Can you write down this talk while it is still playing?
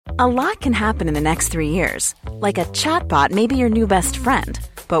A lot can happen in the next 3 years. Like a chatbot may be your new best friend.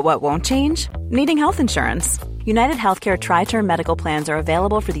 But what won't change? Needing health insurance. United Healthcare Tri-Term Medical Plans are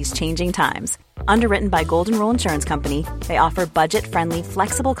available for these changing times. Underwritten by Golden Rule Insurance Company, they offer budget-friendly,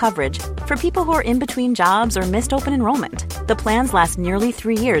 flexible coverage for people who are in between jobs or missed open enrollment. The plans last nearly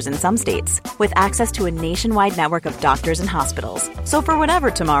 3 years in some states, with access to a nationwide network of doctors and hospitals. So for whatever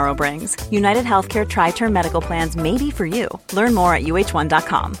tomorrow brings, United Healthcare Tri-Term Medical Plans may be for you. Learn more at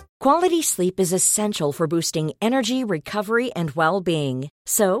uh1.com. Quality sleep is essential for boosting energy, recovery, and well-being.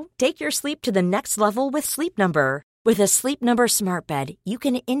 So, take your sleep to the next level with Sleep Number. With a Sleep Number smart bed, you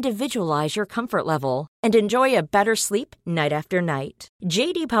can individualize your comfort level and enjoy a better sleep night after night.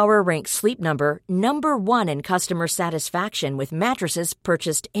 J.D. Power ranks Sleep Number #1 in customer satisfaction with mattresses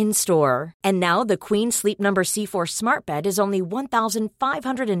purchased in-store. And now the Queen Sleep Number C4 smart bed is only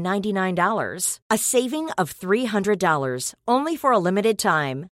 $1,599, a saving of $300, only for a limited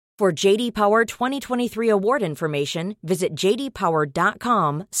time. For JD Power 2023 award information, visit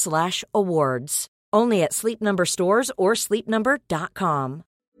jdpower.com/awards. Only at Sleep Number stores or sleepnumber.com.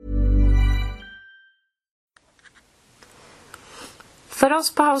 För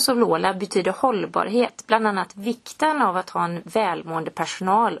oss på House of Lola betyder hållbarhet bland annat vikten av att ha en välmående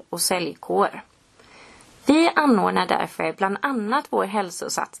personal och säljkår. Vi anordnar därför bland annat vår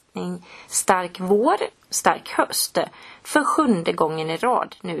hälsosatsning Stark vår, stark höst för 7:e gången i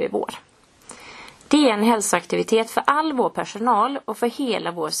rad nu i vår. Det är en hälsoaktivitet för all vår personal och för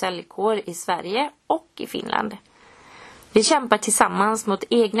hela vår säljkår i Sverige och i Finland. Vi kämpar tillsammans mot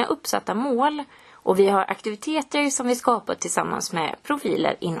egna uppsatta mål och vi har aktiviteter som vi skapar tillsammans med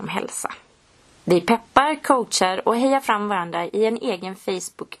profiler inom hälsa. Vi peppar, coachar och hejar fram varandra i en egen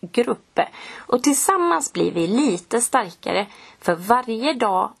Facebookgrupp och tillsammans blir vi lite starkare för varje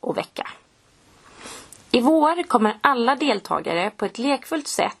dag och vecka. I vår kommer alla deltagare på ett lekfullt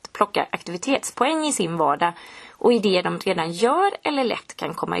sätt plocka aktivitetspoäng i sin vardag och i det de redan gör eller lätt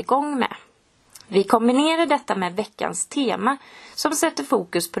kan komma igång med. Vi kombinerar detta med veckans tema som sätter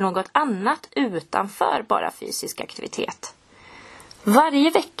fokus på något annat utanför bara fysisk aktivitet. Varje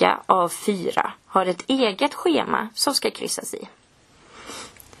vecka av 4 har ett eget schema som ska kryssas i.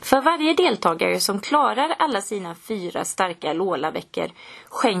 För varje deltagare som klarar alla sina 4 starka Lola-veckor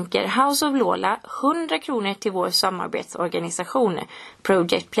skänker House of Lola 100 kronor till vår samarbetsorganisation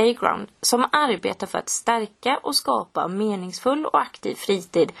Project Playground som arbetar för att stärka och skapa meningsfull och aktiv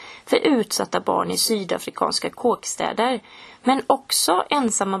fritid för utsatta barn i sydafrikanska kåkstäder men också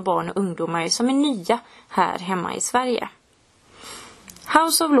ensamma barn och ungdomar som är nya här hemma i Sverige.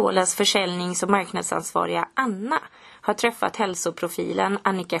 House of Lolas försäljnings- och marknadsansvariga Anna har träffat hälsoprofilen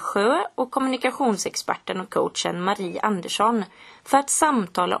Annika Sjö och kommunikationsexperten och coachen Marie Andersson för att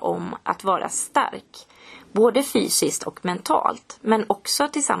samtala om att vara stark, både fysiskt och mentalt, men också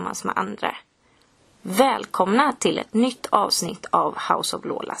tillsammans med andra. Välkomna till ett nytt avsnitt av House of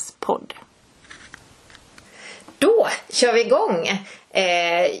Lolas podd. Då kör vi igång.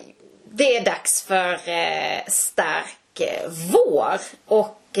 Det är dags för stark vår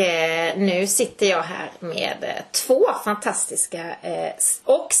och nu sitter jag här med 2 fantastiska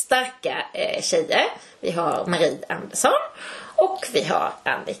och starka tjejer. Vi har Marie Andersson och vi har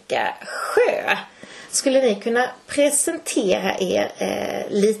Annika Sjö. Skulle ni kunna presentera er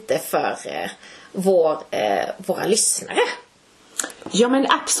lite för våra lyssnare? Ja men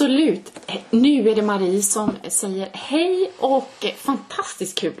absolut. Nu är det Marie som säger hej och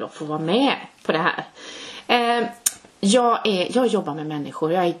fantastiskt kul att få vara med på det här. Jag jobbar med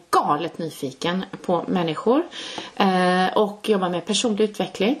människor. Jag är galet nyfiken på människor. Och jobbar med personlig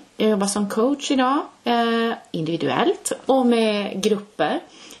utveckling. Jag jobbar som coach idag. Individuellt och med grupper.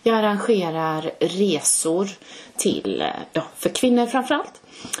 Jag arrangerar resor till, för kvinnor framförallt.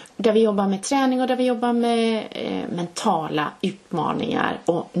 Där vi jobbar med träning och där vi jobbar med mentala utmaningar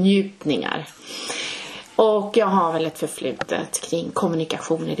och njutningar. Och jag har väl ett förflutet kring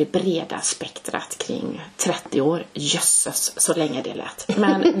kommunikation i det breda spektrat kring 30 år. Jösses, så länge det lät.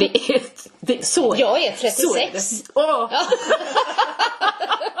 Men det är så. Jag är 36. Åh.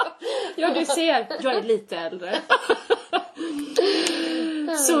 Ja, du ser. Jag är lite äldre.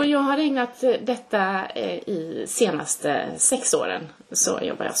 Så jag har ägnat detta i senaste 6 åren. Så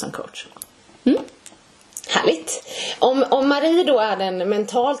jobbar jag som coach. Härligt. Om Marie då är den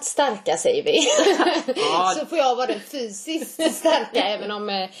mentalt starka, säger vi, så får jag vara den fysiskt starka, även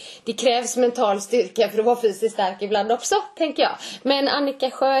om det krävs mental styrka för att vara fysiskt stark ibland också, tänker jag. Men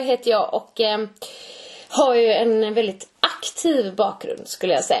Annika Sjö heter jag och har ju en väldigt aktiv bakgrund,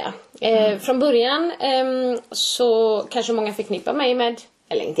 skulle jag säga. Från början så kanske många förknippar mig med,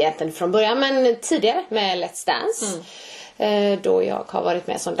 eller inte egentligen från början, men tidigare med Let's Dance. Då jag har varit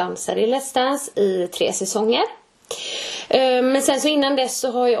med som dansare i Let's Dance i 3 säsonger. Men sen så innan dess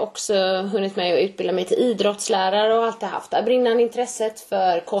så har jag också hunnit med att utbilda mig till idrottslärare och alltid haft det brinnande intresset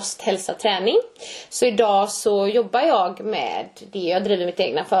för kost, hälsa, träning. Så idag så jobbar jag med det. Jag driver mitt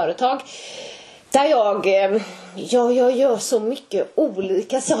egna företag. Där jag gör så mycket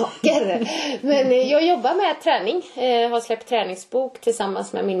olika saker. Men jag jobbar med träning. Jag har släppt träningsbok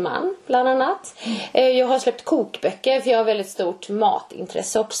tillsammans med min man bland annat. Jag har släppt kokböcker för jag har väldigt stort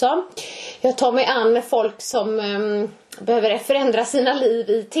matintresse också. Jag tar mig an folk som behöver förändra sina liv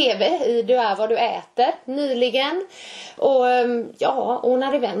i tv. I Du är vad du äter nyligen. Och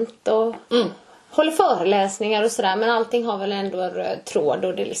ordnar event och... håller föreläsningar och sådär. Men allting har väl ändå en röd tråd.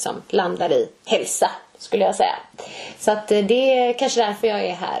 Och det liksom landar i hälsa, skulle jag säga. Så att det är kanske därför jag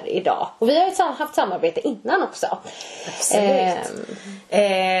är här idag. Och vi har ju haft samarbete innan också. Absolut.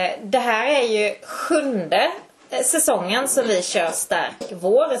 Det här är ju 7:e säsongen som vi kör stark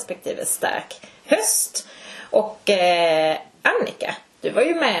vår respektive stark höst. Och Annika, du var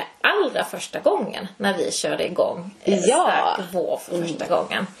ju med allra första gången när vi körde igång stark vår för första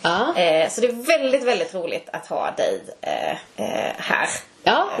gången. Så det är väldigt, väldigt roligt att ha dig här.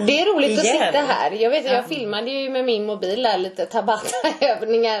 Ja, det är roligt att sitta här. Jag vet att jag filmade ju med min mobil där lite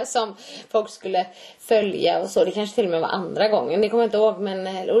tabata-övningar som folk skulle följa och så. Det kanske till och med var andra gången. Det kommer jag inte ihåg,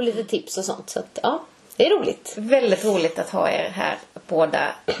 men och lite tips och sånt. Så att, ja, det är roligt. Väldigt roligt att ha er här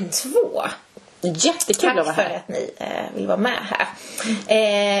båda två. Jättekul att vara här. Tack för att ni vill vara med här.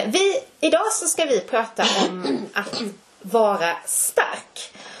 Idag så ska vi prata om att vara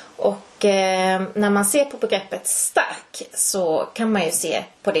stark. Och när man ser på begreppet stark så kan man ju se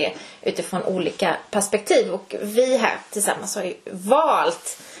på det utifrån olika perspektiv. Och vi här tillsammans har ju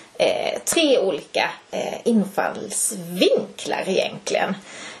valt 3 olika infallsvinklar egentligen.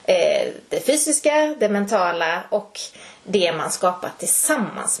 Det fysiska, det mentala och det man skapar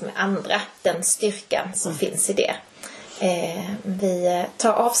tillsammans med andra. Den styrkan som finns i det. Vi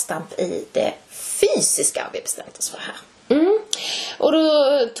tar avstamp i det fysiska, har vi bestämt oss för här. Och då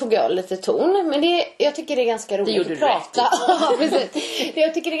tog jag lite ton. Men jag tycker det är ganska roligt att prata. Ja, precis.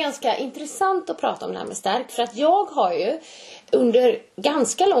 Jag tycker det är ganska intressant att prata om det här med stark. För att jag har ju under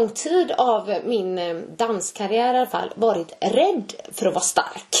ganska lång tid av min danskarriär i alla fall varit rädd för att vara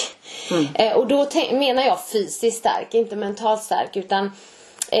stark. Och då menar jag fysiskt stark, inte mentalt stark, utan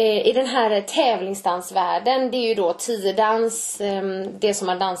i den här tävlingsdansvärlden, det är ju då tiodans, det som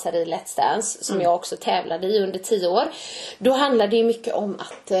man dansar i Let's Dance, som jag också tävlade i under 10 år. Då handlar det ju mycket om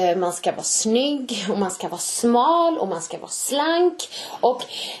att man ska vara snygg och man ska vara smal och man ska vara slank. Och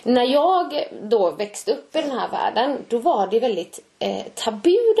när jag då växte upp i den här världen, då var det väldigt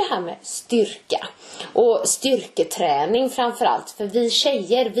tabu det här med styrka och styrketräning framförallt, för vi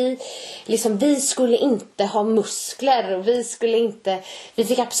tjejer, vi skulle inte ha muskler och vi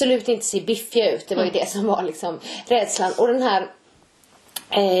fick absolut inte se biffiga ut. Det var ju det som var liksom rädslan, och den här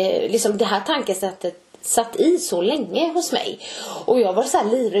liksom det här tankesättet satt i så länge hos mig. Och jag var så här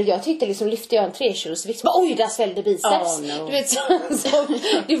livrädd. Jag tyckte liksom, lyfte jag en 3 kilos vikt, oj, där svällde biceps. Du vet, så,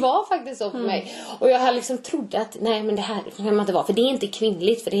 det var faktiskt så för mig. Och jag har liksom trodde att nej, men det här kan man inte vara, för det är inte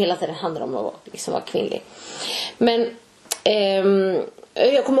kvinnligt, för det hela tiden handlar om att liksom vara kvinnlig. Men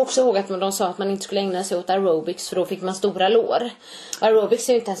jag kommer också ihåg att de sa att man inte skulle ägna sig åt aerobics, för då fick man stora lår. Aerobics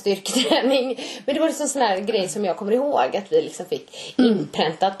är ju inte en styrketräning, men det var liksom en sån här grej som jag kommer ihåg att vi liksom fick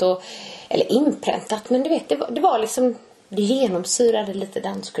inpräntat men du vet, det var liksom, det genomsyrade lite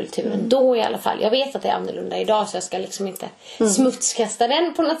danskulturen då i alla fall. Jag vet att det är annorlunda idag, så jag ska liksom inte smutskasta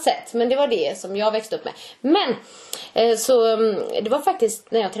den på något sätt, men det var det som jag växte upp med. Men så det var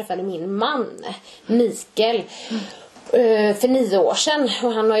faktiskt när jag träffade min man Mikael för 9 år sedan,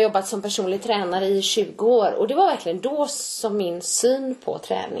 och han har jobbat som personlig tränare i 20 år, och det var verkligen då som min syn på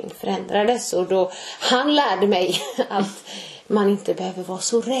träning förändrades, och då han lärde mig att man inte behöver vara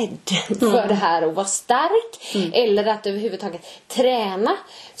så rädd för det här och vara stark, eller att överhuvudtaget träna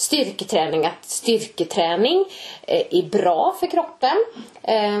styrketräning, att styrketräning är bra för kroppen.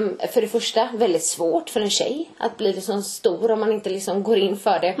 För det första väldigt svårt för en tjej att bli liksom stor om man inte liksom går in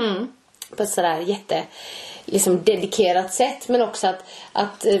för det på ett sådär jätte liksom dedikerat sätt, men också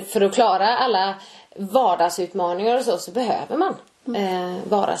att för att klara alla vardagsutmaningar och så behöver man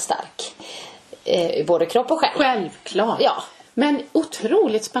vara stark i både kropp och själ. Självklart. Ja. Men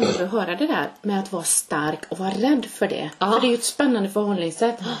otroligt spännande att höra det där med att vara stark och vara rädd för det. För det är ju ett spännande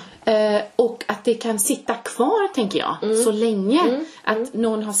förhållningssätt. Och att det kan sitta kvar, tänker jag, så länge att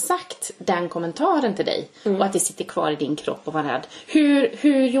någon har sagt den kommentaren till dig och att det sitter kvar i din kropp och vara rädd.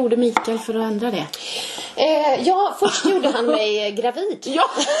 Hur gjorde Mikael för att ändra det? Ja, först gjorde han mig gravid. Ja!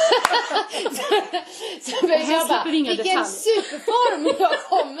 Så jag bara, vilken superform jag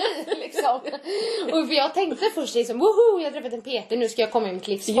kom i liksom. Och för jag tänkte först liksom, woho, jag har träffat en PT, nu ska jag komma i mitt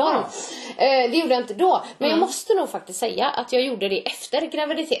livsform. Det gjorde jag inte då. Men jag måste nog faktiskt säga att jag gjorde det efter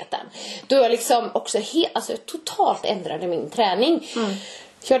graviditeten. Då jag liksom också totalt ändrade min träning.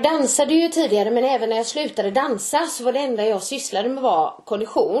 Jag dansade ju tidigare, men även när jag slutade dansa så var det enda jag sysslade med var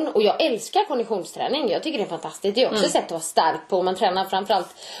kondition. Och jag älskar konditionsträning. Jag tycker det är fantastiskt. Det är också ett sätt att vara stark på. Man tränar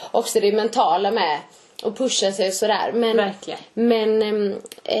framförallt också det mentala med och pusha sig och sådär. Men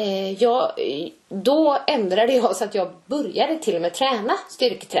då ändrade jag så att jag började till och med träna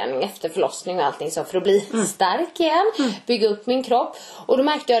styrketräning efter förlossning och allting så för att bli stark igen. Bygga upp min kropp. Och då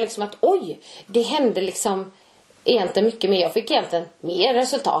märkte jag liksom att det hände liksom egentligen mycket mer. Jag fick egentligen mer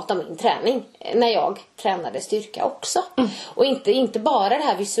resultat av min träning när jag tränade styrka också. Och inte bara det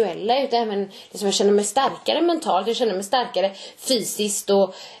här visuella, utan även liksom jag känner mig starkare mentalt, jag känner mig starkare fysiskt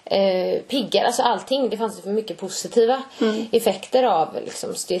och piggare, alltså allting. Det fanns för mycket positiva effekter av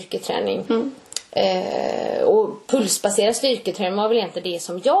liksom styrketräning. Och pulsbaserad styrketräning var väl egentligen det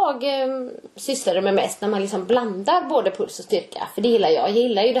som jag sysslade med mest, när man liksom blandar både puls och styrka. För det gillar jag. Jag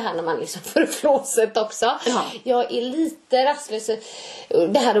gillar ju det här när man liksom får flåset också. Jag är lite rastlös.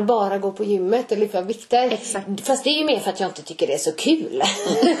 Det här att bara gå på gymmet och lyfta vikter. Exakt. Fast det är ju mer för att jag inte tycker det är så kul.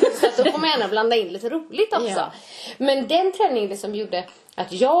 Så att då får man gärna blanda in lite roligt också. Men den träningen som gjorde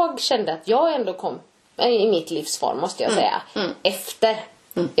att jag kände att jag ändå kom i mitt livsform, måste jag säga. Efter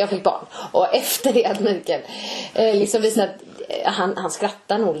jag fick barn. Och efter det att Mikael liksom visade att han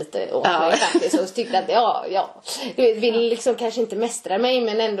skrattar nog lite åt mig faktiskt. Och tyckte att du vill liksom kanske inte mästra mig,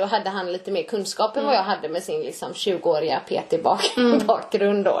 men ändå hade han lite mer kunskap än vad jag hade med sin liksom 20-åriga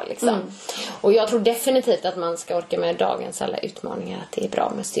PT-bakgrund då liksom. Och jag tror definitivt att man ska orka med dagens alla utmaningar, att det är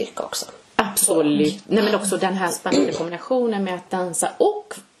bra med styrka också. Absolut. Nej, men också den här spännande kombinationen med att dansa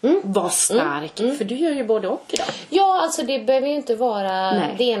och vara stark. För du gör ju både och idag. Ja, alltså det behöver ju inte vara...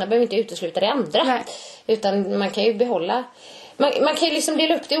 Nej. Det ena behöver inte utesluta det andra. Nej. Utan man kan ju behålla... Man kan ju liksom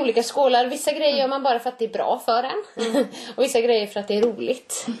dela upp det i olika skålar. Vissa grejer gör man bara för att det är bra för en. Och vissa grejer för att det är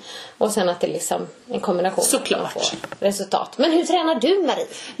roligt. Och sen att det är liksom en kombination. Såklart. Får resultat. Men hur tränar du, Marie?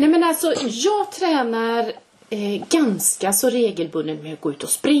 Nej, men alltså jag tränar ganska så regelbundet med att gå ut och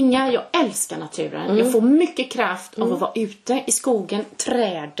springa. Jag älskar naturen. Jag får mycket kraft av att vara ute i skogen,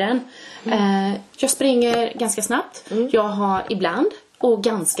 träden. Jag springer ganska snabbt. Jag har ibland och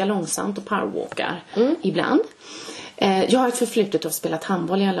ganska långsamt och powerwalkar ibland. Jag har ett förflutet att spelat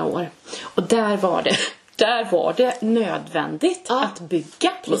handboll i alla år. Och där var det nödvändigt att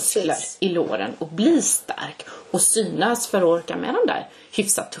bygga muskler i låren och bli stark och synas för att orka med de där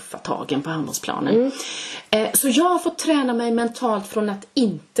hyfsat tuffa tagen på handbollsplanen. Så jag har fått träna mig mentalt från att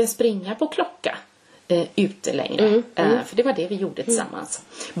inte springa på klocka ute längre. För det var det vi gjorde tillsammans.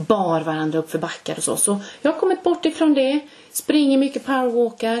 Bar varandra upp för backar och så. Så jag har kommit bort ifrån det. Springer mycket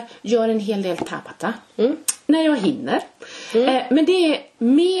powerwalkar. Gör en hel del tabata. När jag hinner. Men det är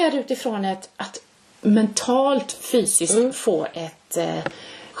mer utifrån att mentalt, fysiskt få ett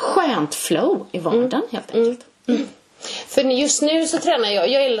skönt flow i vardagen helt enkelt. För just nu så tränar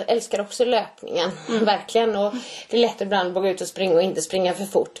jag älskar också löpningen, verkligen. Och det är lätt ibland att gå ut och springa och inte springa för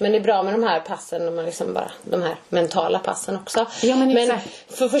fort. Men det är bra med de här passen, och liksom bara de här mentala passen också. Ja, men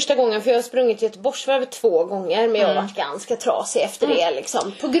för första gången, för jag har sprungit Göteborgsvarvet 2 gånger, men jag har varit ganska trasig efter det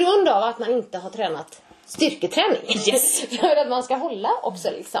liksom. På grund av att man inte har tränat styrketräning. Yes. För att man ska hålla också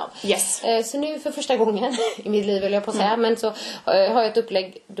liksom. Yes. Så nu för första gången i mitt liv, vill jag på säga, men så har jag ett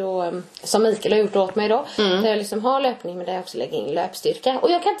upplägg då, som Mikael har gjort åt mig då, där jag liksom har löpning, men där jag också lägger in löpstyrka.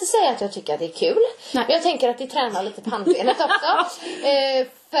 Och jag kan inte säga att jag tycker att det är kul. Nej. Men jag tänker att det tränar lite pannbenet också.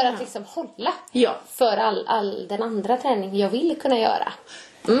 För att liksom hålla för all den andra träning jag vill kunna göra.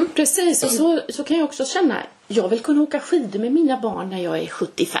 Precis, och så kan jag också känna, jag vill kunna åka skidor med mina barn när jag är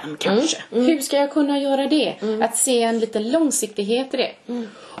 75 kanske. Hur ska jag kunna göra det? Att se en liten långsiktighet i det.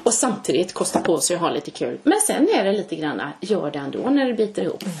 Och samtidigt kosta på sig att ha lite kul. Men sen är det lite grann, gör det ändå när det biter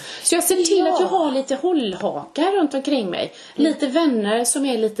ihop. Så jag ser till att jag har lite hållhakar runt omkring mig. Lite vänner som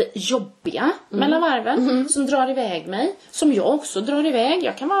är lite jobbiga mellan varven. Som drar iväg mig. Som jag också drar iväg.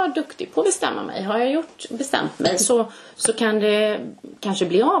 Jag kan vara duktig på att bestämma mig. Har jag bestämt mig så kan det kanske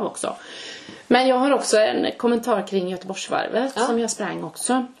bli av också. Men jag har också en kommentar kring Göteborgsvarvet som jag sprang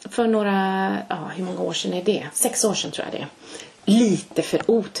också för några, hur många år sedan är det? 6 år sedan tror jag det är. Lite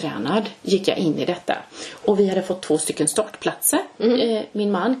för otränad gick jag in i detta. Och vi hade fått 2 stycken startplatser.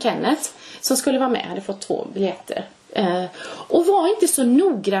 Min man Kenneth som skulle vara med hade fått 2 biljetter. Och var inte så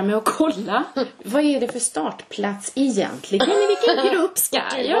noggrann med att kolla vad är det för startplats egentligen, i vilken grupp ska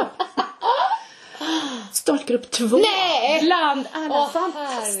jag? Startgrupp 2 bland alla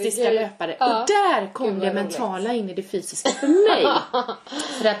fantastiska löpare. Och där kom det mentala in i det fysiska för mig.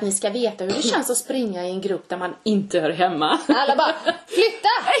 För att ni ska veta hur det känns att springa i en grupp där man inte hör hemma. Alla bara, flytta!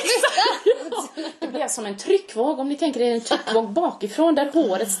 Det blir som en tryckvåg. Om ni tänker er en tryckvåg bakifrån där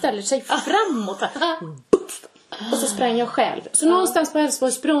håret ställer sig framåt. Och så sprang jag själv. Så någonstans på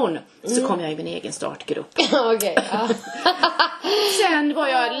Älvsborgsbron så kom jag i min egen startgrupp. Okej. Sen var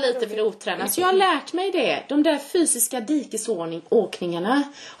jag lite för otränad. Så jag har lärt mig det. De där fysiska dikesåkningarna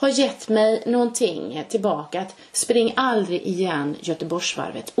har gett mig någonting tillbaka. Att spring aldrig igen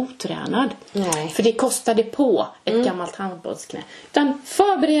Göteborgsvarvet otränad. Nej. För det kostade på ett gammalt handbollsknä. Utan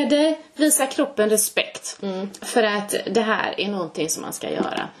förbered dig, visa kroppen respekt. För att det här är någonting som man ska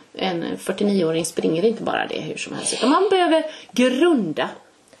göra. En 49-åring springer inte bara det hur som helst. Utan man behöver grunda.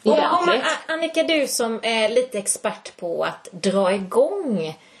 Annika, du som är lite expert på att dra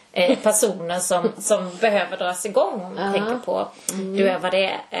igång personer som behöver dras igång, om man tänker på du är vad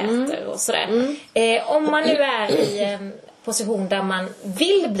det äter och sådär. Om man nu är i en position där man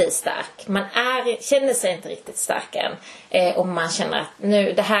vill bli stark, man känner sig inte riktigt stark än, och man känner att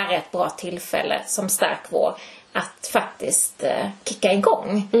nu det här är ett bra tillfälle som stark vår att faktiskt kicka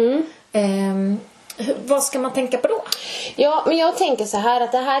igång. Vad ska man tänka på då? Ja, men jag tänker så här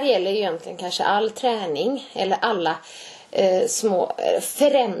att det här gäller egentligen kanske all träning eller alla små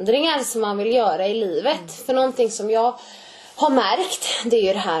förändringar som man vill göra i livet. För någonting som jag har märkt, det är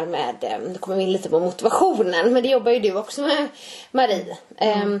ju det här med, det kommer vi in lite på motivationen, men det jobbar ju du också med, Marie.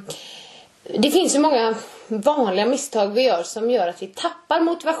 Det finns ju många vanliga misstag vi gör som gör att vi tappar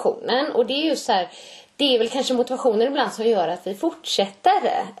motivationen, och det är ju så här. Det är väl kanske motivationen ibland som gör att vi fortsätter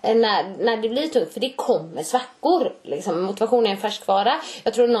när det blir tungt. För det kommer svackor. Liksom. Motivation är en färskvara.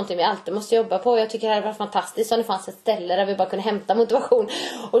 Jag tror det är någonting vi alltid måste jobba på. Jag tycker det här var fantastiskt om det fanns ett ställe där vi bara kunde hämta motivation.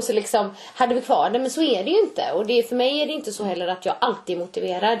 Och så liksom hade vi kvar det. Men så är det ju inte. Och för mig är det inte så heller att jag alltid är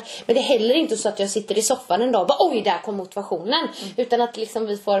motiverad. Men det är heller inte så att jag sitter i soffan en dag och bara, oj, där kom motivationen. Utan att liksom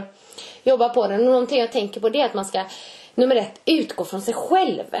vi får jobba på den. Och någonting jag tänker på det är att man ska, nummer 1, utgå från sig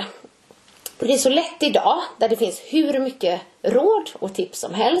själv. Det är så lätt idag, där det finns hur mycket råd och tips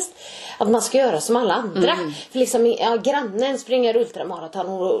som helst, att man ska göra som alla andra. För liksom, grannen springer ultramaraton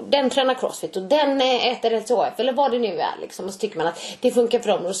och den tränar crossfit och den äter LCHF eller vad det nu är. Liksom. Och så tycker man att det funkar för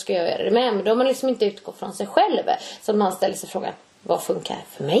dem och då ska jag göra det med. Men då har man liksom inte utgått från sig själv. Så man ställer sig frågan, vad funkar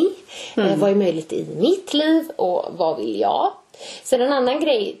för mig? Vad är möjligt i mitt liv och vad vill jag? Sen en annan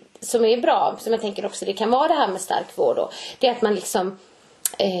grej som är bra, som jag tänker också, det kan vara det här med stark vård då, det är att man liksom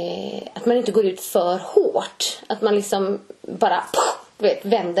att man inte går ut för hårt. Att man liksom bara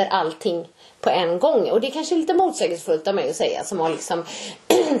vänder allting på en gång. Och det är kanske lite motsägelsefullt av mig att säga, som har liksom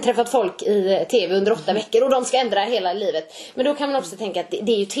träffat folk i tv under 8 veckor och de ska ändra hela livet. Men då kan man också tänka att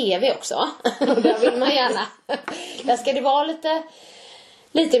det är ju tv också. Och där vill man gärna. Där ska det vara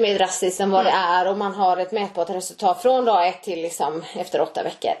lite mer drastiskt än vad det är, och man har ett mätbart resultat från dag 1 till liksom efter 8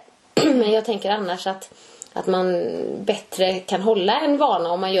 veckor. Men jag tänker annars att man bättre kan hålla en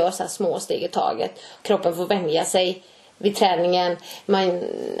vana om man gör så här små steg i taget. Kroppen får vänja sig vid träningen. Man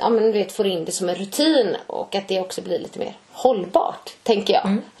får in det som en rutin, och att det också blir lite mer hållbart, tänker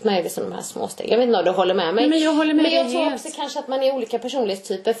jag. Att man gör det som de här små steg. Jag vet inte om du håller med mig. Men jag håller med. Men jag tror också kanske att man är olika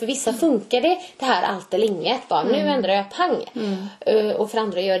personlighetstyper. För vissa funkar det här allt eller inget. Bara, nu ändrar jag pang. Och för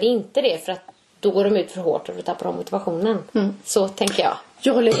andra gör det inte det, för att då går de ut för hårt och då tappar de motivationen. Så tänker jag.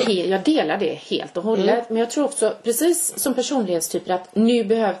 Jag delar det helt och hållet. Men jag tror också, precis som personlighetstyper, att nu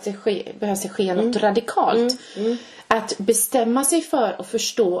behövs det ske något radikalt. Att bestämma sig för att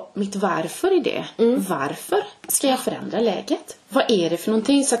förstå mitt varför i det. Varför ska jag förändra läget? Vad är det för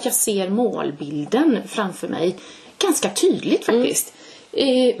någonting? Så att jag ser målbilden framför mig ganska tydligt faktiskt.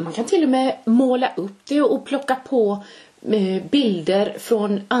 Man kan till och med måla upp det och plocka på bilder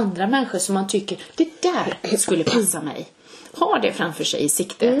från andra människor som man tycker, det där skulle passa mig. Ha det framför sig i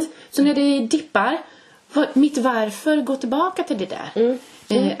siktet. Så när det dippar, mitt varför, gå tillbaka till det där.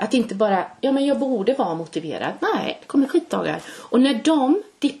 Att inte bara, men jag borde vara motiverad. Nej, det kommer skitdagar. Och när de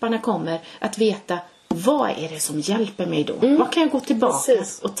dipparna kommer, att veta, vad är det som hjälper mig då? Vad kan jag gå tillbaka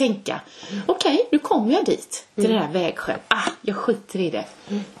och tänka? Okej, nu kommer jag dit, till det här vägskäl. Jag skiter i det.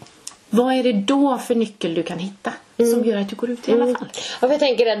 Vad är det då för nyckel du kan hitta? som gör att du går ut i alla fall. Ja, för jag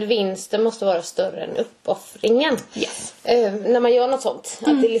tänker att vinsten måste vara större än uppoffringen. Yes. När man gör något sånt.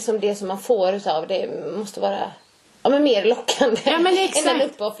 Att det är liksom det som man får utav det måste vara men mer lockande än den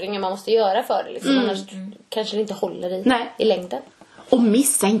uppoffringen man måste göra för det. Liksom. Annars kanske det inte håller i längden. Och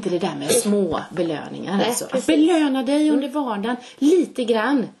missa inte det där med små belöningar. Nej, alltså. Att belöna dig under vardagen lite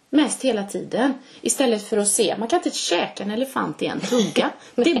grann. Mest hela tiden. Istället för att se. Man kan inte käka en elefant i en tugga.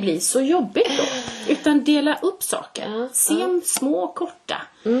 Det blir så jobbigt då. Utan dela upp saker. Se små korta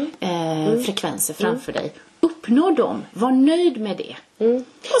frekvenser framför dig. Uppnå dem. Var nöjd med det.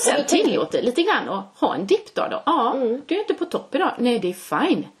 Och sen tillåt dig lite grann att ha en dippdag då. Ja, du är inte på topp idag. Nej, det är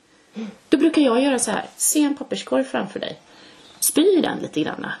fine. Då brukar jag göra så här. Se en papperskorg framför dig. Spy den lite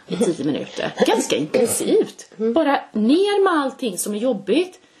grann i 10 minuter. Ganska intensivt. Bara ner med allting som är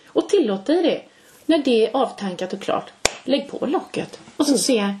jobbigt. Och tillåt dig det. När det är avtankat och klart. Lägg på locket. Och så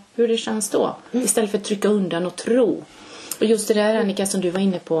se hur det känns då. Istället för att trycka undan och tro. Och just det där, Annika, som du var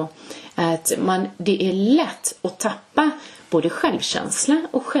inne på. Att det är lätt att tappa både självkänsla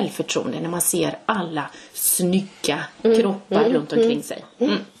och självförtroende. När man ser alla snygga kroppar runt omkring sig.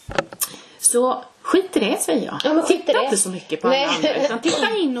 Så skit i det, säger jag. Ja, titta inte så mycket på alla andra. Utan titta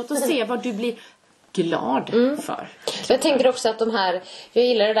inåt och se vad du blir glad för. Jag tänker också att jag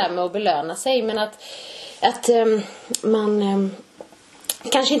gillar det där med att belöna sig. Men att man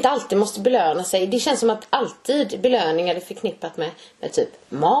kanske inte alltid måste belöna sig. Det känns som att alltid belöningar är förknippat med typ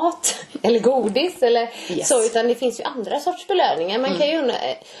mat eller godis eller så. Utan det finns ju andra sorts belöningar. Man kan ju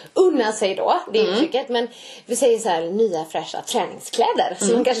unna sig då, det uttrycket. Men vi säger så här, nya fräscha träningskläder.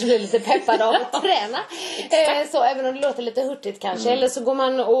 Så man kanske blir lite peppad av att träna. Så även om det låter lite hurtigt kanske. Eller så går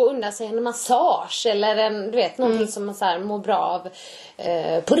man och unnar sig en massage. Eller någonting som man så här mår bra av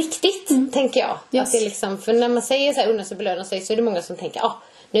på riktigt, tänker jag. Yes. Att det liksom, för när man säger så här, unna sig, belöna sig, så är det många som tänker,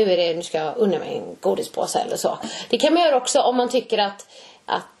 nu ska jag unna mig en godispåse eller så. Det kan man göra också om man tycker att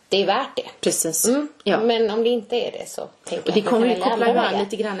det är värt det. Precis. Ja. Men om det inte är det, så tänker jag. Det kommer ju koppla varandra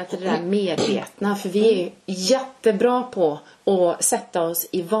lite grann till det där medvetna. För vi är jättebra på att sätta oss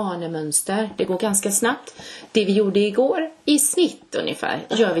i vanemönster. Det går ganska snabbt. Det vi gjorde igår, i snitt ungefär,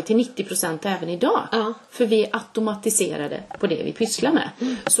 gör vi till 90% även idag. För vi är automatiserade på det vi pysslar med.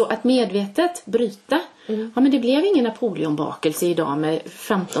 Så att medvetet bryta. Men det blev ingen Napoleonbakelse idag med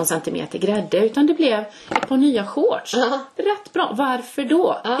 15 cm grädde. Utan det blev ett par nya shorts. Rätt bra. Varför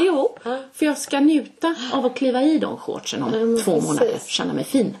då? Jo, för jag ska njuta av att kliva i de shortsen om 2 månader. Känna mig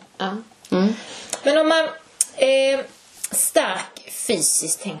fin. Men om man stark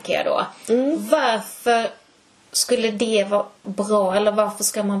fysiskt, tänker jag då. Varför skulle det vara bra, eller varför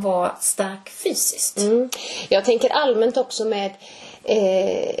ska man vara stark fysiskt? Jag tänker allmänt också med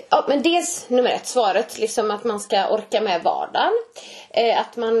men dels nummer 1, svaret liksom att man ska orka med vardagen,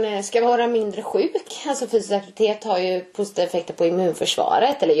 att man ska vara mindre sjuk. Alltså fysisk aktivitet har ju positiva effekter på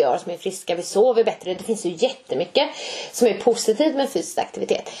immunförsvaret, eller gör oss mer friska, vi sover bättre. Det finns ju jättemycket som är positivt med fysisk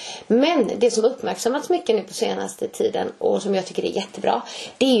aktivitet. Men det som uppmärksammats mycket nu på senaste tiden, och som jag tycker är jättebra,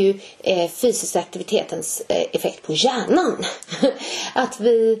 det är ju fysisk aktivitetens effekt på hjärnan. Att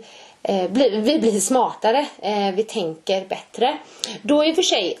vi blir smartare, vi tänker bättre. Då i och för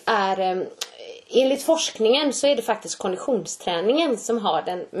sig är, enligt forskningen, så är det faktiskt konditionsträningen som har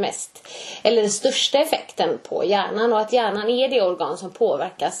den största effekten på hjärnan. Och att hjärnan är det organ som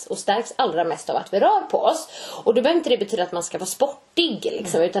påverkas och stärks allra mest av att vi rör på oss. Och då behöver inte det betyda att man ska vara sportig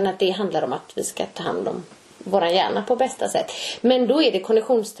liksom, utan att det handlar om att vi ska ta hand om vår hjärna på bästa sätt. Men då är det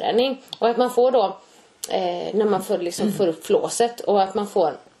konditionsträning, och att man får då när man får upp flåset, och att man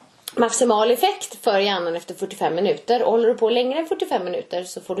får maximal effekt för hjärnan efter 45 minuter. Och håller du på längre än 45 minuter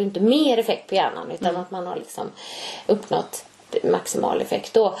så får du inte mer effekt på hjärnan, utan att man har liksom uppnått maximal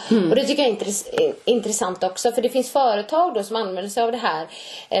effekt då. Och det tycker jag är intressant också, för det finns företag då som använder sig av det här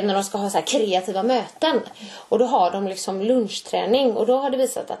när de ska ha så här kreativa möten, och då har de liksom lunchträning, och då har det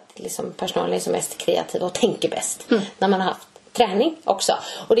visat att liksom personalen är som mest kreativ och tänker bäst när man har haft träning också.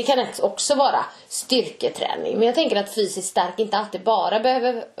 Och det kan också vara styrketräning. Men jag tänker att fysiskt stark inte alltid bara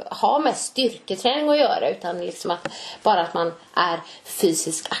behöver ha med styrketräning att göra, utan liksom att man är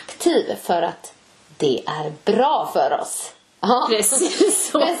fysiskt aktiv för att det är bra för oss.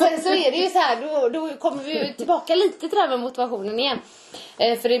 Precis så. Men sen så är det ju så här, då kommer vi tillbaka lite till det här med motivationen igen.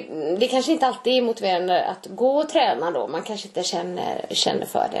 För det kanske inte alltid är motiverande att gå och träna då. Man kanske inte känner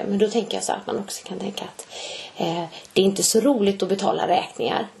för det. Men då tänker jag så att man också kan tänka att det är inte så roligt att betala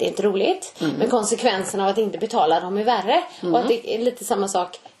räkningar. Det är inte roligt. Men konsekvenserna av att inte betala dem är värre. Och att det är lite samma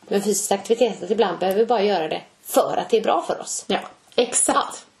sak med fysisk aktivitet. Att ibland behöver vi bara göra det för att det är bra för oss. Ja,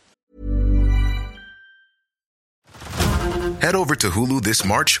 exakt. Head over to Hulu this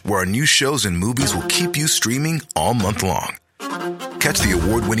March, where our new shows and movies will keep you streaming all month long. Catch the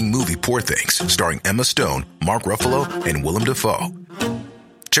award-winning movie Poor Things, starring Emma Stone, Mark Ruffalo, and Willem Dafoe.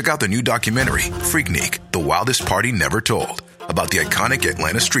 Check out the new documentary, Freaknik, The Wildest Party Never Told, about the iconic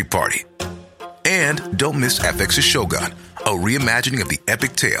Atlanta Street Party. And don't miss FX's Shogun, a reimagining of the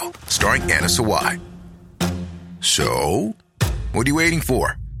epic tale, starring Anna Sawai. So, what are you waiting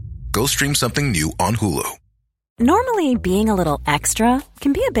for? Go stream something new on Hulu. Normally, being a little extra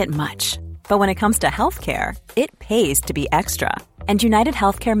can be a bit much. But when it comes to healthcare, it pays to be extra. And United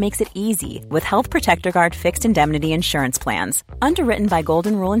Healthcare makes it easy with Health Protector Guard fixed indemnity insurance plans. Underwritten by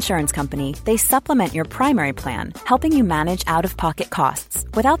Golden Rule Insurance Company, they supplement your primary plan, helping you manage out-of-pocket costs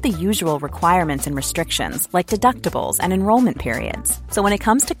without the usual requirements and restrictions like deductibles and enrollment periods. So when it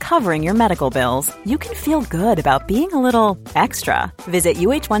comes to covering your medical bills, you can feel good about being a little extra. Visit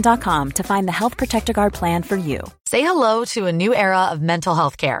UH1.com to find the Health Protector Guard plan for you. Say hello to a new era of mental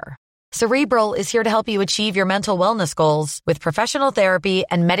health care. Cerebral is here to help you achieve your mental wellness goals with professional therapy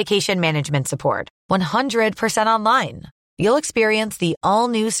and medication management support. 100% online. You'll experience the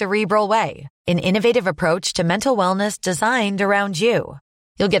all-new Cerebral Way, an innovative approach to mental wellness designed around you.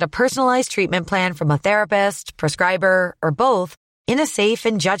 You'll get a personalized treatment plan from a therapist, prescriber, or both in a safe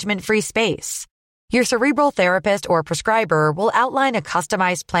and judgment-free space. Your Cerebral therapist or prescriber will outline a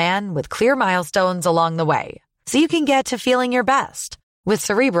customized plan with clear milestones along the way, so you can get to feeling your best. With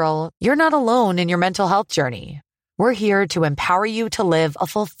Cerebral, you're not alone in your mental health journey. We're here to empower you to live a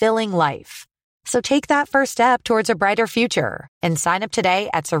fulfilling life. So take that first step towards a brighter future and sign up today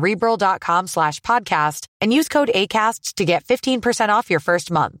at Cerebral.com/podcast and use code ACAST to get 15% off your first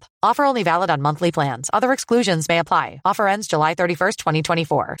month. Offer only valid on monthly plans. Other exclusions may apply. Offer ends July 31st,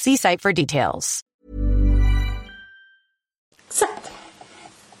 2024. See site for details. Exakt.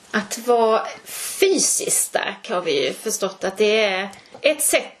 Att vara fysiskt stark har vi ju förstått att det är ett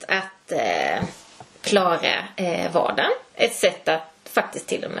sätt att klara vardagen. Ett sätt att faktiskt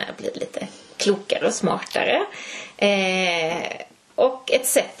till och med bli lite klokare och smartare. Och ett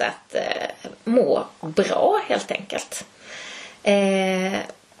sätt att må bra helt enkelt.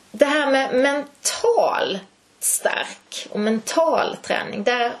 Det här med mental stark och mental träning,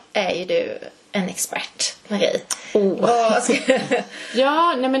 där är ju du en expert, Marie.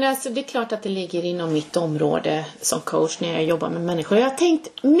 Ja, nej men alltså, det är klart att det ligger inom mitt område som coach när jag jobbar med människor. Jag har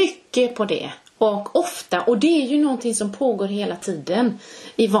tänkt mycket på det. Och ofta, och det är ju någonting som pågår hela tiden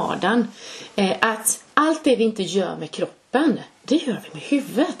i vardagen. Att allt det vi inte gör med kroppen, det gör vi med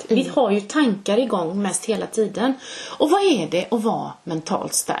huvudet. Vi har ju tankar igång mest hela tiden. Och vad är det att vara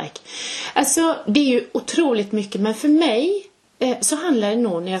mentalt stark? Alltså, det är ju otroligt mycket. Men för mig så handlar det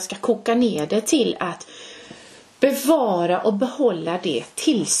nog, när jag ska koka ner det, till att bevara och behålla det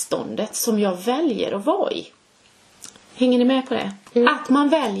tillståndet som jag väljer att vara i. Hänger ni med på det? Att man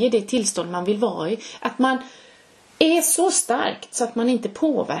väljer det tillstånd man vill vara i. Att man är så stark så att man inte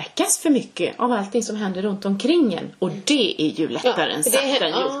påverkas för mycket av allting som händer runt omkring en. Och det är ju lättare än sagt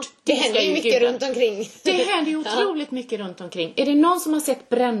än gjort. Det händer ju mycket runt omkring. Det händer ju otroligt mycket runt omkring. Är det någon som har sett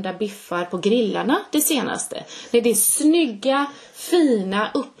brända biffar på grillarna det senaste? Det är snygga,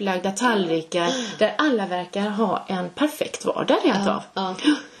 fina, upplagda tallrikar där alla verkar ha en perfekt vardag rent av.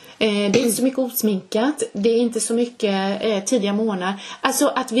 Det är inte så mycket osminkat. Det är inte så mycket tidiga månader. Alltså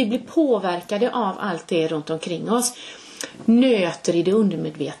att vi blir påverkade av allt det runt omkring oss. Nöter i det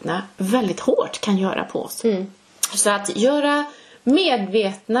undermedvetna väldigt hårt kan göra på oss. Så att göra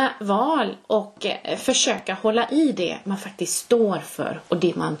medvetna val och försöka hålla i det man faktiskt står för. Och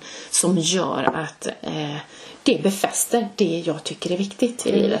det man som gör att det befäster det jag tycker är viktigt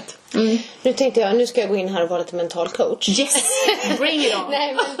i livet. Nu tänkte jag, nu ska jag gå in här och vara lite mental coach. Yes, bring it on.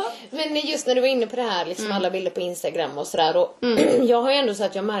 Nej, men just när du var inne på det här, liksom alla bilder på Instagram och sådär. Och jag har ju ändå så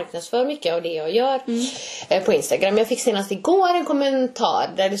att jag marknadsför mycket av det jag gör på Instagram. Jag fick senast igår en kommentar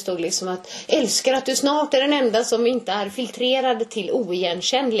där det stod liksom att älskar att du snart är den enda som inte är filtrerad till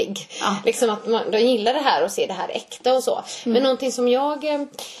oigenkännlig. Liksom att de gillar det här och ser det här äkta och så. Men någonting som jag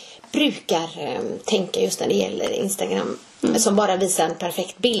brukar tänka just när det gäller Instagram som bara visar en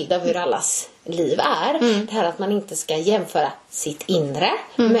perfekt bild av hur allas liv är. Det här att man inte ska jämföra sitt inre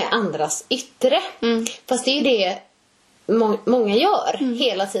med andras yttre. Fast det är ju det många gör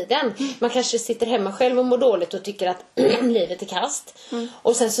hela tiden. Man kanske sitter hemma själv och mår dåligt och tycker att livet är kast.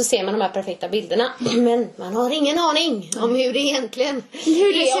 Och sen så ser man de här perfekta bilderna. Men man har ingen aning om hur det egentligen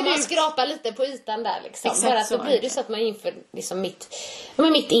är om man skrapar lite på ytan där. Liksom. Exakt. Bara att då blir det så att man inför liksom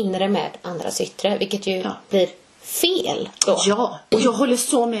mitt inre med andras yttre. Vilket ju blir fel då. Ja, och jag håller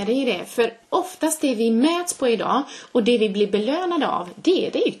så med dig i det. För oftast det vi mäts på idag och det vi blir belönade av, det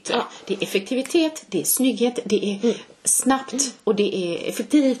är det yttre. Ja. Det är effektivitet, det är snygghet, det är snabbt och det är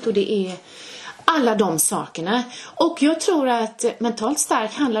effektivt och det är alla de sakerna. Och jag tror att mentalt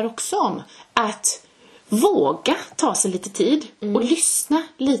stark handlar också om att våga ta sig lite tid och lyssna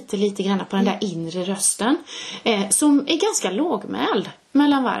lite grann på den där inre rösten som är ganska lågmäld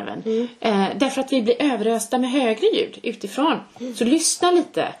mellan varven. Därför att vi blir överösta med högre ljud utifrån. Så lyssna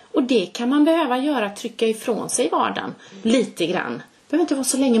lite. Och det kan man behöva göra, trycka ifrån sig i vardagen lite grann. Det behöver inte vara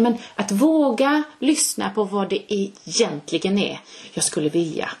så länge, men att våga lyssna på vad det egentligen är jag skulle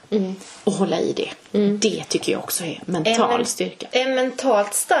vilja och hålla i det. Det tycker jag också är mental styrka. Är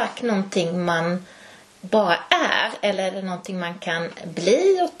mentalt stark någonting man bara är, eller är det någonting man kan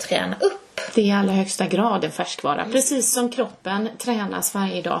bli och träna upp? Det är i allra högsta grad en färskvara. Precis som kroppen tränas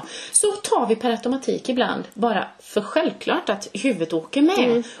varje dag, så tar vi per automatik ibland bara för självklart att huvudet åker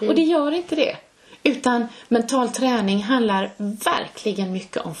med. Och det gör inte det. Utan mental träning handlar verkligen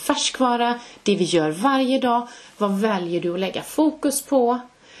mycket om färskvara. Det vi gör varje dag. Vad väljer du att lägga fokus på?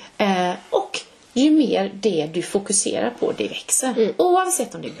 Och ju mer det du fokuserar på, det växer.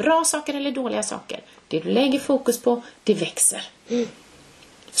 Oavsett om det är bra saker eller dåliga saker. Det du lägger fokus på, det växer.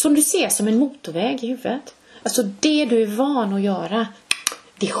 Som du ser som en motorväg i huvudet. Alltså det du är van att göra.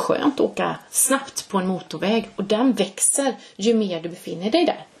 Det är skönt att åka snabbt på en motorväg. Och den växer ju mer du befinner dig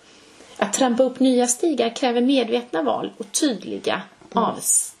där. Att trampa upp nya stigar kräver medvetna val och tydliga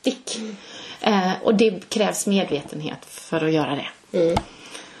avstick. Och det krävs medvetenhet för att göra det.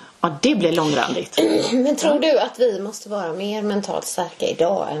 Ja, det blir långrandigt. Men tror du att vi måste vara mer mentalt starka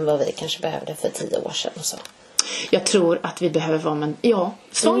idag än vad vi kanske behövde för 10 år sedan och så? Jag tror att vi behöver vara ja,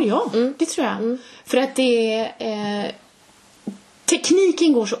 det tror jag. För att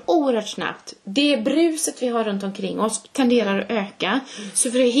tekniken går så oerhört snabbt. Det bruset vi har runt omkring oss tenderar att öka.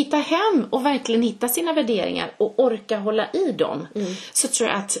 Så för att hitta hem och verkligen hitta sina värderingar och orka hålla i dem, så tror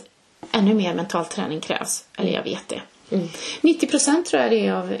jag att ännu mer mental träning krävs. Eller jag vet det. 90% tror jag det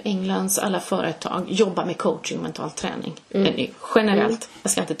är av Englands alla företag jobbar med coaching och mental träning. Generellt.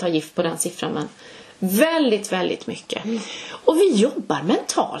 Jag ska inte ta gift på den siffran, men väldigt, väldigt mycket. Och vi jobbar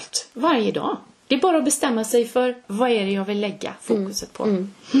mentalt varje dag. Det är bara att bestämma sig för vad är det jag vill lägga fokuset på.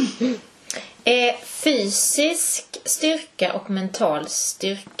 Är fysisk styrka och mental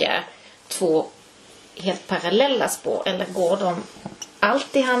styrka 2 helt parallella spår? Eller går de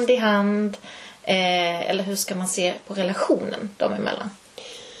alltid hand i hand? Eller hur ska man se på relationen dem emellan?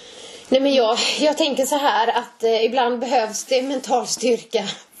 Nej, men jag tänker så här att ibland behövs det mental styrka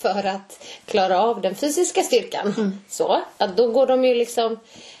för att klara av den fysiska styrkan. Så att då går de ju liksom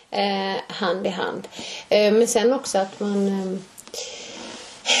hand i hand. Men sen också att man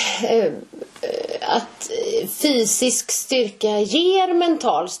att fysisk styrka ger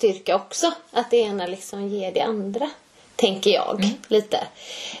mental styrka också. Att det ena liksom ger det andra, tänker jag lite.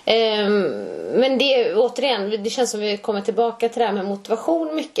 Men det återigen, det känns som vi kommer tillbaka till det här med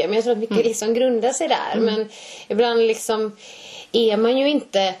motivation mycket. Men jag tror att mycket liksom grundar sig där. Men ibland liksom är man ju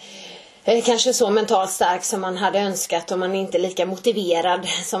inte kanske så mentalt stark som man hade önskat, och man är inte lika motiverad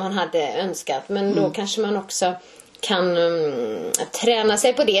som man hade önskat. Men då kanske man också kan träna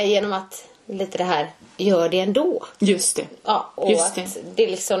sig på det genom att lite det här, gör det ändå. Just det. Ja, och just att det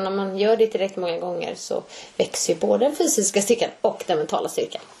liksom, när man gör det tillräckligt många gånger så växer ju både den fysiska styrkan och den mentala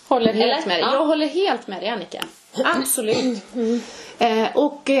styrkan. Håller helt med dig. Jag håller helt med dig, Annika. Absolut.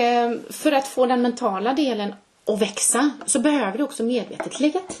 Och för att få den mentala delen att växa så behöver du också medvetet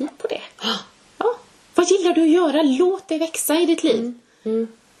lägga tid på det. Ja. Vad gillar du att göra? Låt det växa i ditt liv.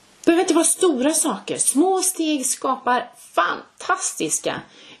 Det behöver inte vara stora saker. Små steg skapar fantastiska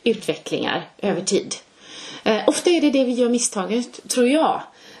utvecklingar över tid. Ofta är det vi gör misstaget, tror jag.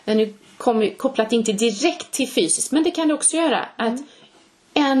 Nu kopplat inte direkt till fysiskt, men det kan det också göra. Att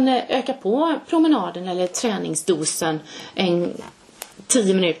öka på promenaden eller träningsdosen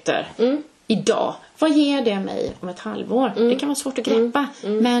 10 minuter idag. Vad ger det mig om ett halvår? Det kan vara svårt att greppa.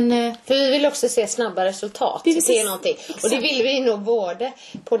 Men, för vi vill också se snabba resultat. Vi vill se någonting. Och det vill vi nog både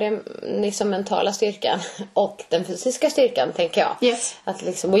på den liksom mentala styrkan och den fysiska styrkan, tänker jag. Yes. Att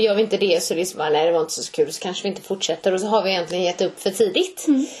liksom, och gör vi inte det så liksom, nej, det var inte så kul, så kanske vi inte fortsätter. Och så har vi egentligen gett upp för tidigt.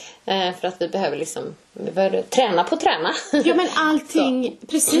 För att vi behöver träna på träna. Ja, men allting,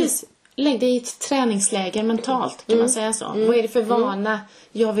 precis. Lägg dig i ett träningsläger mentalt, kan man säga så. Vad är det för vana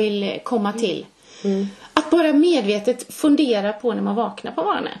jag vill komma till? Att bara medvetet fundera på när man vaknar på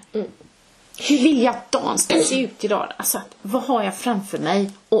morgonen. Hur vill jag att dagen ska se ut idag? Alltså, vad har jag framför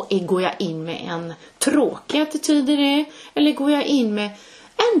mig? Och går jag in med en tråkig attityd i det? Eller går jag in med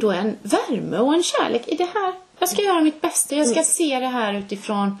ändå en värme och en kärlek i det här? Jag ska göra mitt bästa. Jag ska se det här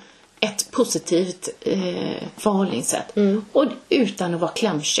utifrån ett positivt förhållningssätt. Och utan att vara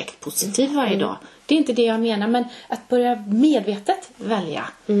klämkäckt positiv varje dag. Det är inte det jag menar. Men att börja medvetet välja.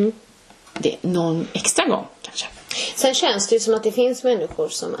 Det någon extra gång kanske. Sen känns det ju som att det finns människor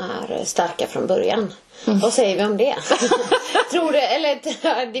som är starka från början. Vad säger vi om det? Tror du,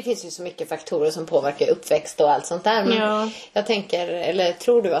 eller det finns ju så mycket faktorer som påverkar uppväxt och allt sånt där. Men jag tänker, eller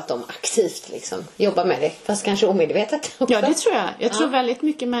tror du att de aktivt liksom jobbar med det? Fast kanske omedvetet också? Ja, det tror jag. Jag tror väldigt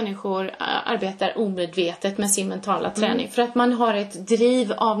mycket människor arbetar omedvetet med sin mentala träning. För att man har ett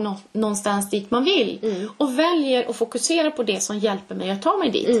driv av någonstans dit man vill. Och väljer att fokusera på det som hjälper mig att ta mig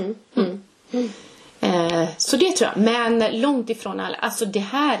dit. Så det tror jag. Men långt ifrån alla. Alltså det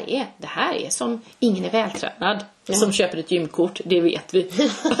här är som ingen är vältränad som köper ett gymkort. Det vet vi.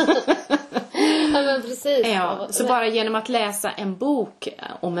 Ja, men precis. Ja, så bara genom att läsa en bok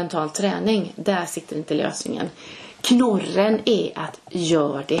om mental träning, där sitter inte lösningen. Knorren är att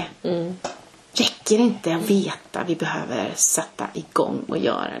gör det. Räcker inte att veta. Vi behöver sätta igång och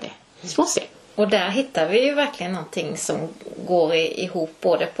göra det. Så måste. Och där hittar vi ju verkligen någonting som går ihop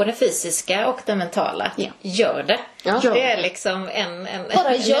både på det fysiska och det mentala. Ja. Gör det. Ja. Det är liksom en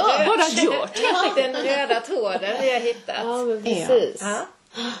bara gör. Bara gör. Den röda tråden vi har hittat. Ja, men precis. Ja.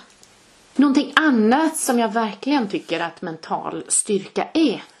 Någonting annat som jag verkligen tycker att mental styrka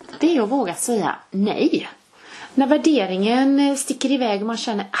är, det är att våga säga nej. När värderingen sticker iväg och man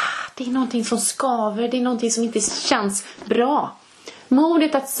känner det är någonting som skaver, det är någonting som inte känns bra.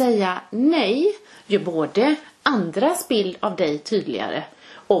 Modet att säga nej gör både andras bild av dig tydligare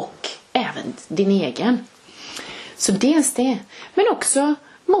och även din egen. Så dels det. Men också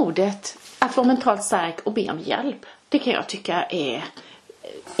modet att vara mentalt stark och be om hjälp. Det kan jag tycka är...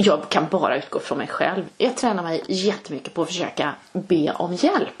 Jag kan bara utgå från mig själv. Jag tränar mig jättemycket på att försöka be om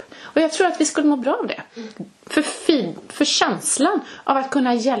hjälp. Och jag tror att vi skulle må bra av det. För känslan av att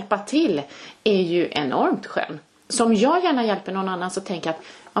kunna hjälpa till är ju enormt skön. Så om jag gärna hjälper någon annan så tänker jag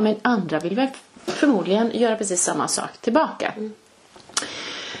att men andra vill väl förmodligen göra precis samma sak tillbaka.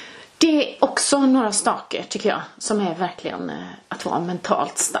 Det är också några saker tycker jag som är verkligen att vara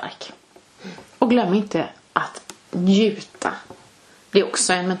mentalt stark. Och glöm inte att njuta. Det är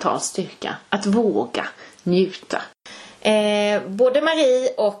också en mental styrka. Att våga njuta. Både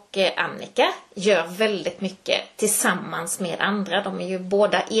Marie och Annika gör väldigt mycket tillsammans med andra. De är ju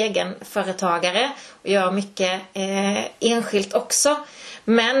båda egenföretagare och gör mycket enskilt också.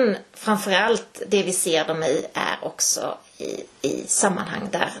 Men framförallt det vi ser dem i är också i sammanhang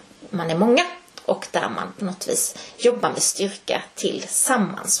där man är många. Och där man på något vis jobbar med styrka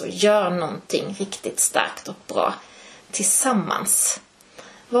tillsammans och gör någonting riktigt starkt och bra tillsammans.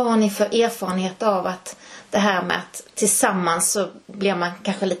 Vad har ni för erfarenhet av att det här med att tillsammans så blir man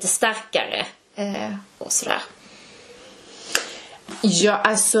kanske lite starkare och sådär? Ja,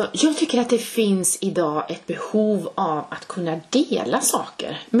 alltså jag tycker att det finns idag ett behov av att kunna dela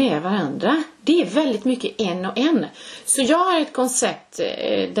saker med varandra. Det är väldigt mycket en och en. Så jag har ett koncept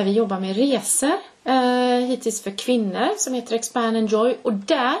där vi jobbar med resor hittills för kvinnor som heter Expand and Joy. Och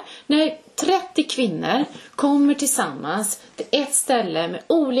där, när 30 kvinnor kommer tillsammans till ett ställe med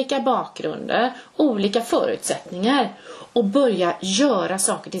olika bakgrunder, olika förutsättningar och börjar göra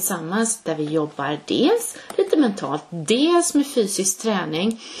saker tillsammans där vi jobbar dels lite mentalt, dels med fysisk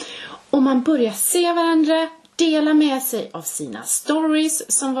träning. Och man börjar se varandra, dela med sig av sina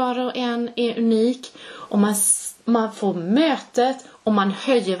stories som var och en är unik. Och man får mötet och man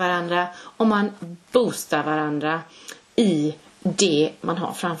höjer varandra och man boostar varandra i det man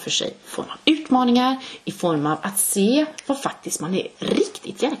har framför sig. I form av utmaningar, i form av att se vad faktiskt man är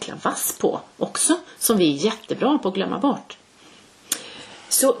riktigt jäkla vass på också. Som vi är jättebra på att glömma bort.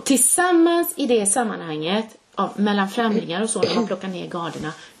 Så tillsammans i det sammanhanget mellan främlingar och så när man plockar ner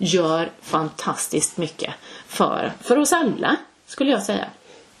garderna gör fantastiskt mycket för oss alla skulle jag säga.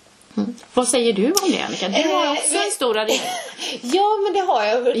 Vad säger du om det, Annika? Du har också en stor arena. Ja, men det har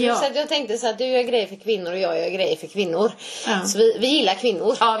jag. Ja. Så jag tänkte så att du gör grejer för kvinnor och jag gör grejer för kvinnor. Ja. Så vi gillar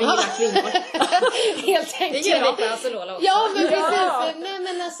kvinnor. Ja, vi gillar kvinnor. Helt enkelt. Det gör vi på Asolola också. Ja, men precis. Ja. Nej,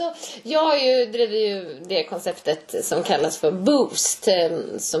 men alltså, jag driver ju det konceptet som kallas för Boost.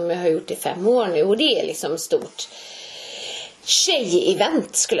 Som jag har gjort i 5 år nu. Och det är liksom stort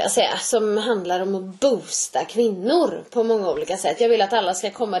tjej-event skulle jag säga, som handlar om att boosta kvinnor på många olika sätt. Jag vill att alla ska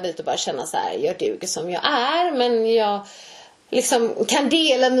komma dit och bara känna så här: jag duger som jag är, men jag liksom kan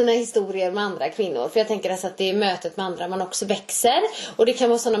dela mina historier med andra kvinnor. För jag tänker alltså att det är mötet med andra man också växer. Och det kan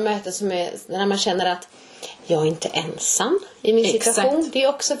vara sådana möten som är när man känner att jag är inte ensam i min situation. Det är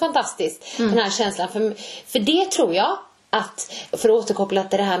också fantastiskt. Den här känslan. För det tror jag att, för att återkoppla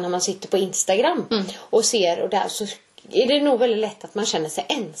till det här när man sitter på Instagram och ser och där, så är det nog väldigt lätt att man känner sig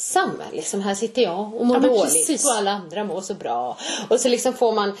ensam. Liksom, här sitter jag och mår dåligt och alla andra mår så bra. Och så liksom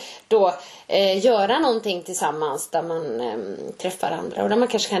får man då göra någonting tillsammans där man träffar andra. Och där man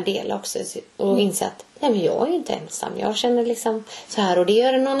kanske kan dela också och inse att nej, men jag är inte ensam. Jag känner liksom så här, och det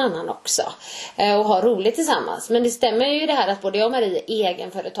gör någon annan också. Och ha roligt tillsammans. Men det stämmer ju det här att både jag och Marie är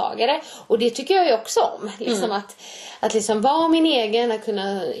egenföretagare. Och det tycker jag ju också om. Liksom att liksom vara min egen, att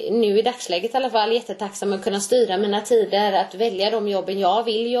kunna, nu i dagsläget i alla fall, jättetacksam att kunna styra mina tider, att välja de jobben jag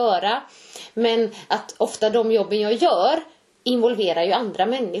vill göra. Men att ofta de jobben jag gör involverar ju andra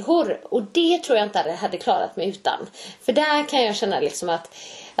människor. Och det tror jag inte hade klarat mig utan. För där kan jag känna liksom att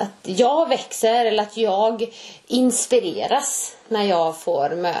jag växer, eller att jag inspireras när jag får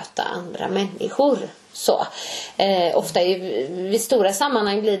möta andra människor. Så. Ofta vid stora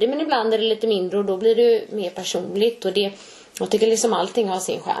sammanhang blir det, men ibland är det lite mindre och då blir det mer personligt. Och jag tycker liksom allting har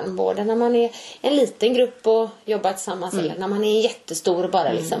sin skärm, både när man är en liten grupp och jobbar tillsammans eller när man är jättestor och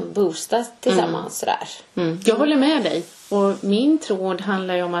bara liksom boostar tillsammans sådär. Jag håller med dig. Och min tråd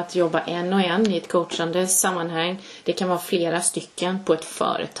handlar ju om att jobba en och en i ett coachande sammanhang. Det kan vara flera stycken på ett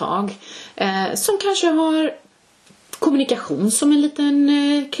företag som kanske har kommunikation som en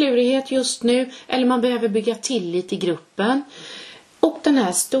liten klurighet just nu. Eller man behöver bygga tillit i gruppen. Och den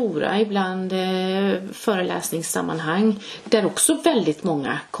här stora, ibland föreläsningssammanhang där också väldigt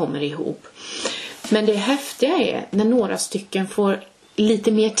många kommer ihop. Men det häftiga är när några stycken får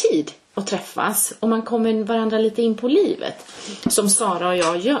lite mer tid att träffas. Och man kommer varandra lite in på livet. Som Sara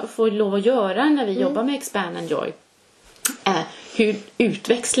och jag får lov att göra när vi jobbar med Expand and Joy. Hur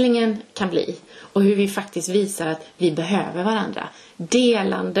utväxlingen kan bli. Och hur vi faktiskt visar att vi behöver varandra.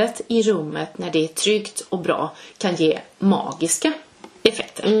 Delandet i rummet när det är tryggt och bra kan ge magiska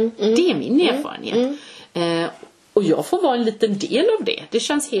effekter. Det är min erfarenhet. Och jag får vara en liten del av det. Det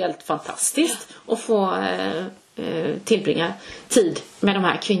känns helt fantastiskt att få tillbringa tid med de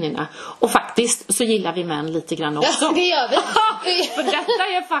här kvinnorna. Och faktiskt så gillar vi män lite grann också. Ja, det gör vi. För detta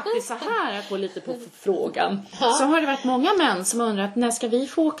är faktiskt så här, jag går lite på frågan. Så har det varit många män som undrat, när ska vi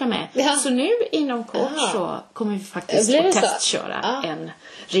få åka med? Så nu inom kort så kommer vi faktiskt att testköra en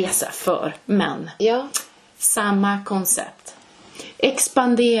resa för män. Samma koncept.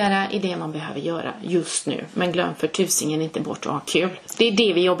 Expandera i det man behöver göra just nu. Men glöm för tusingen inte bort att ha kul. Det är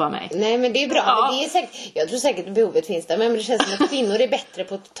det vi jobbar med. Nej, men det är bra. Men det är säkert, jag tror säkert att behovet finns där. Men det känns som att kvinnor är bättre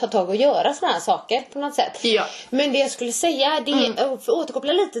på att ta tag och göra såna här saker på något sätt. Men det jag skulle säga, det är, för att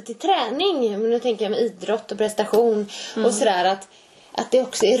återkoppla lite till träning. Men nu tänker jag med idrott och prestation och sådär, att det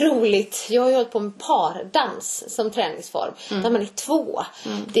också är roligt. Jag har ju hållit på med pardans som träningsform. Där man är 2.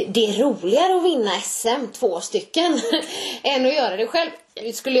 Det är roligare att vinna SM 2 stycken än att göra det själv.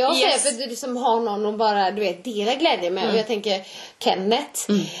 Skulle jag säga, för du liksom har någon och bara, du vet, dela glädje med. Och jag tänker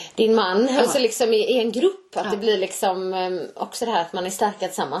Kenneth, din man, och så liksom i en grupp, att det blir liksom också det här att man är starka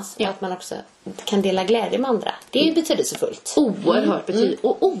tillsammans och att man också kan dela glädje med andra. Det är ju betydelsefullt. Oerhört betydelsefullt.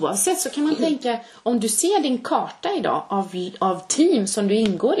 Och oavsett så kan man tänka, om du ser din karta idag av team som du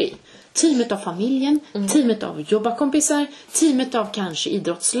ingår i. Teamet av familjen, teamet av jobbarkompisar, teamet av kanske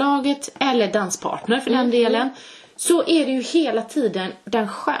idrottslaget eller danspartner för den delen. Så är det ju hela tiden den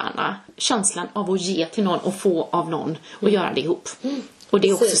sköna känslan av att ge till någon och få av någon och göra det ihop. Och det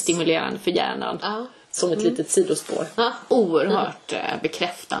är också stimulerande för hjärnan. Som ett litet sidospår. Oerhört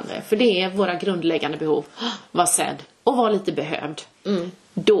bekräftande. För det är våra grundläggande behov. Var sedd och var lite behövd.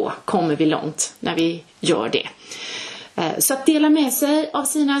 Då kommer vi långt när vi gör det. Så att dela med sig av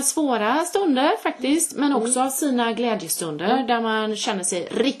sina svåra stunder faktiskt, men också av sina glädjestunder där man känner sig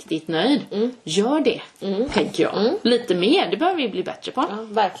riktigt nöjd. Gör det, tänker jag. Lite mer, det behöver vi bli bättre på. Ja,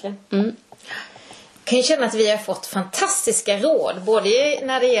 verkligen. Kan ju känna att vi har fått fantastiska råd, både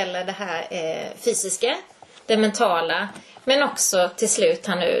när det gäller det här fysiska, det mentala, men också till slut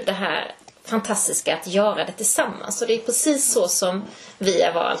här nu det här fantastiska att göra det tillsammans. Och det är precis så som vi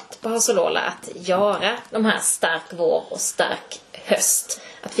har valt på Hasolola att göra de här stark vår och stark höst.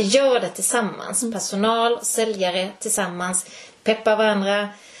 Att vi gör det tillsammans. Personal, säljare tillsammans. Peppar varandra.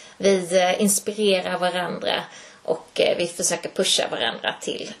 Vi inspirerar varandra. Och vi försöker pusha varandra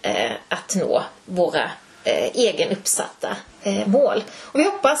till att nå våra egen uppsatta mål. Och vi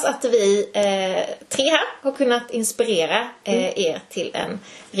hoppas att vi 3 här har kunnat inspirera er till en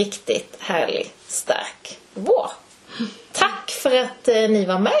riktigt härlig, stark vår. Tack för att ni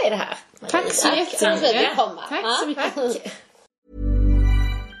var med i det här. Tack så jättemycket. Tack så mycket.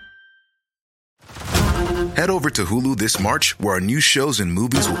 Head over to Hulu this March, where our new shows and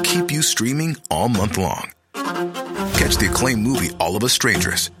movies will keep you streaming all month long. Catch the acclaimed movie All of Us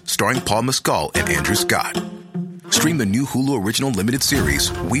Strangers, starring Paul Mescal and Andrew Scott. Stream the new Hulu original limited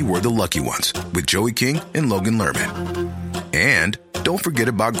series, We Were the Lucky Ones, with Joey King and Logan Lerman. And don't forget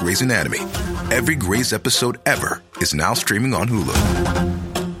about Grey's Anatomy. Every Grey's episode ever is now streaming on Hulu.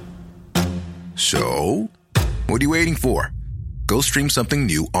 So, what are you waiting for? Go stream something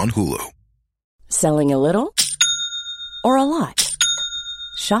new on Hulu. Selling a little or a lot?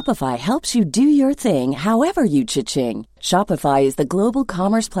 Shopify helps you do your thing however you cha-ching. Shopify is the global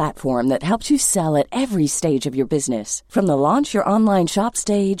commerce platform that helps you sell at every stage of your business. From the launch your online shop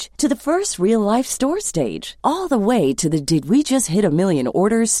stage to the first real-life store stage, all the way to the did we just hit a million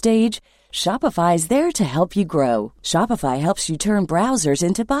orders stage. Shopify is there to help you grow. Shopify helps you turn browsers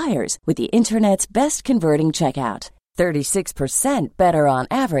into buyers with the internet's best converting checkout. 36% better on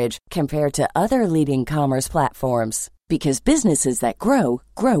average compared to other leading commerce platforms. Because businesses that grow,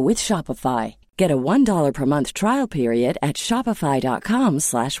 grow with Shopify. Get a $1 per month trial period at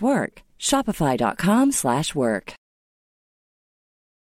shopify.com/work. Shopify.com/work.